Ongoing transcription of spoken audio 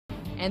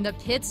and the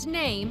pit's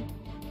name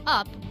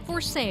up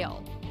for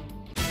sale.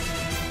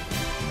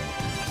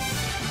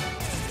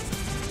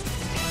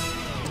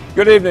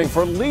 Good evening.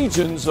 For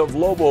legions of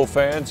Lobo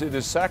fans, it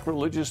is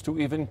sacrilegious to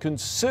even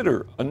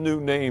consider a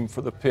new name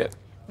for the pit.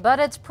 But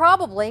it's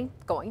probably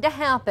going to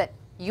happen.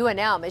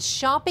 UNM is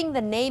shopping the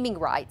naming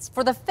rights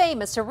for the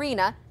famous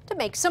arena to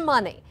make some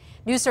money.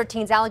 News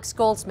 13's Alex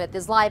Goldsmith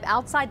is live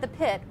outside the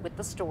pit with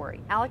the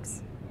story.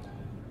 Alex?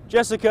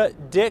 Jessica,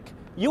 Dick,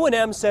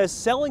 UNM says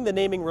selling the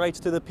naming rights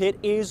to the pit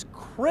is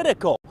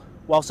critical,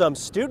 while some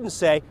students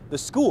say the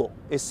school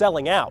is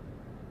selling out.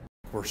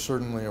 We're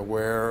certainly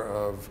aware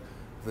of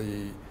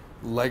the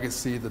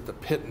legacy that the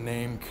pit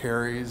name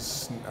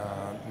carries,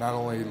 not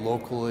only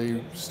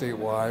locally,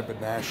 statewide,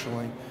 but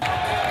nationally.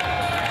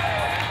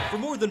 For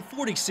more than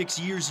 46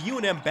 years,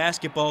 UNM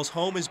basketball's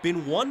home has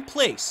been one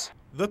place,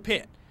 the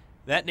pit.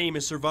 That name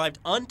has survived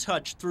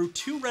untouched through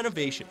 2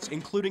 renovations,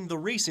 including the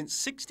recent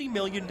 $60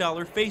 million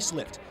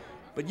facelift.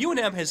 But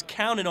UNM has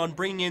counted on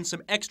bringing in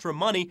some extra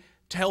money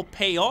to help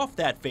pay off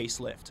that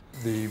facelift.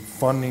 The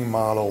funding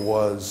model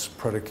was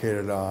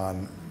predicated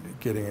on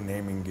getting a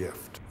naming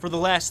gift. For the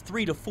last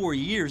 3 to 4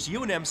 years,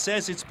 UNM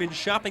says it's been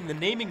shopping the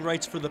naming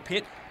rights for the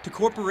pit to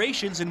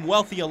corporations and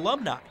wealthy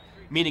alumni,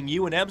 meaning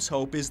UNM's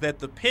hope is that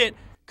the pit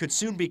could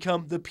soon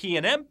become the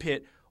P&M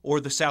pit or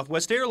the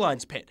Southwest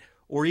Airlines pit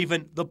or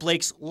even the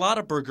Blake's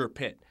Lottaburger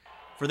pit.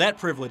 For that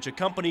privilege, a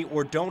company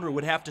or donor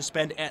would have to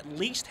spend at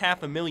least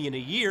 $500,000 a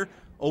year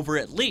over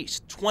at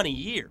least 20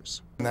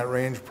 years. And that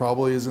range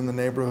probably is in the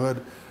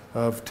neighborhood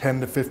of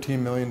 $10 to $15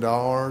 million.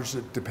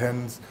 It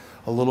depends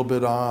a little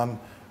bit on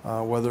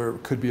whether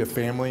it could be a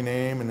family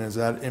name, and is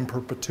that in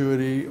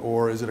perpetuity,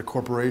 or is it a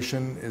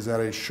corporation? Is that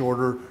a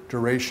shorter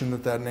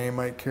duration that name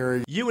might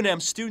carry?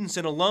 UNM students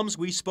and alums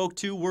we spoke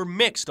to were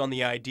mixed on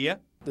the idea.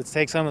 Let's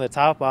take some of the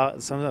top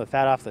out, some of the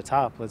fat off the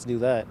top. Let's do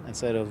that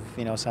instead of,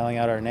 selling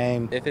out our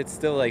name. If it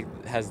still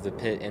has the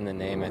pit in the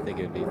name, I think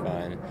it would be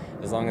fine.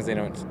 As long as they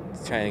don't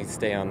try and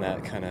stay on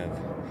that kind of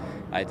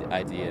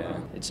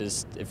idea.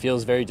 It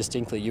feels very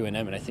distinctly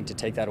UNM, and I think to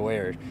take that away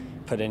or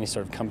put any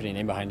sort of company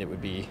name behind it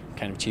would be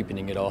kind of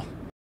cheapening it all.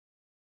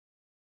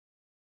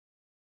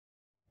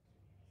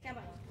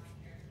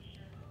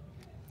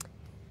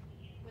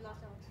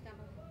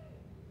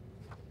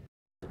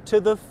 To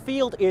the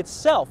field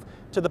itself,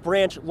 to the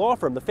Branch Law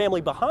Firm, the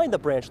family behind the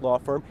Branch Law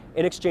Firm,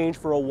 in exchange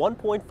for a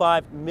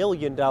 $1.5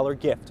 million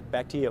gift.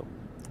 Back to you.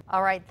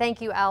 All right, thank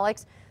you,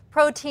 Alex.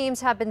 Pro teams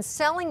have been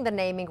selling the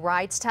naming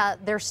rights to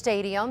their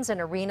stadiums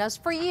and arenas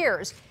for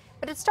years,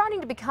 but it's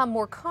starting to become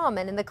more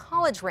common in the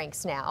college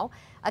ranks now.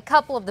 A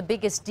couple of the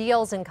biggest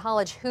deals in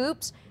college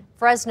hoops,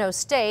 Fresno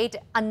State,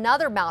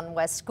 another Mountain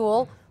West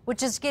school,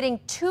 which is getting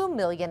 $2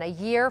 million a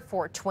year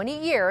for 20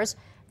 years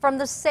from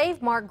the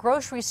Save Mart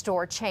grocery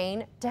store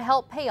chain to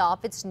help pay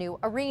off its new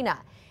arena.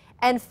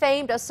 And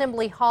famed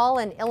Assembly Hall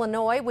in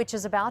Illinois, which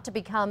is about to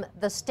become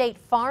the State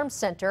Farm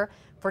Center,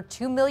 for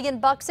 $2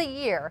 million a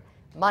year.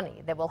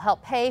 Money that will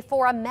help pay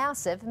for a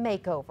massive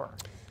makeover.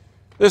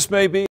 This may be